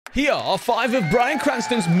Here are 5 of Bryan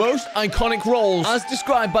Cranston's most iconic roles, as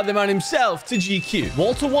described by the man himself to GQ.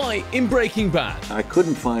 Walter White in Breaking Bad. I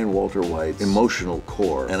couldn't find Walter White's emotional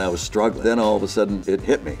core, and I was struggling. Then all of a sudden, it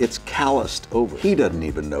hit me. It's calloused over. He doesn't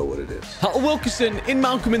even know what it is. Hal Wilkerson in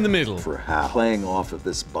Malcolm in the Middle. For Hal, playing off of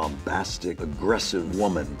this bombastic, aggressive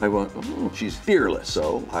woman, I went, oh, she's fearless,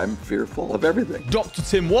 so I'm fearful of everything. Dr.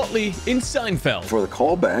 Tim Whatley in Seinfeld. For the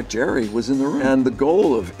callback, Jerry was in the room. And the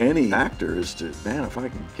goal of any actor is to, man, if I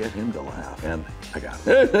can get him to laugh. And I got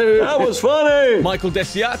it. Hey, that was funny! Michael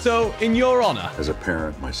Desiato in Your Honor. As a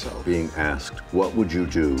parent myself, being asked, what would you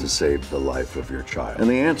do to save the life of your child? And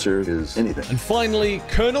the answer is anything. And finally,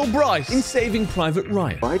 Colonel Bryce in Saving Private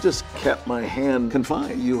Ryan. I just kept my hand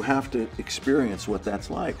confined. You have to experience what that's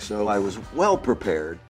like. So I was well prepared.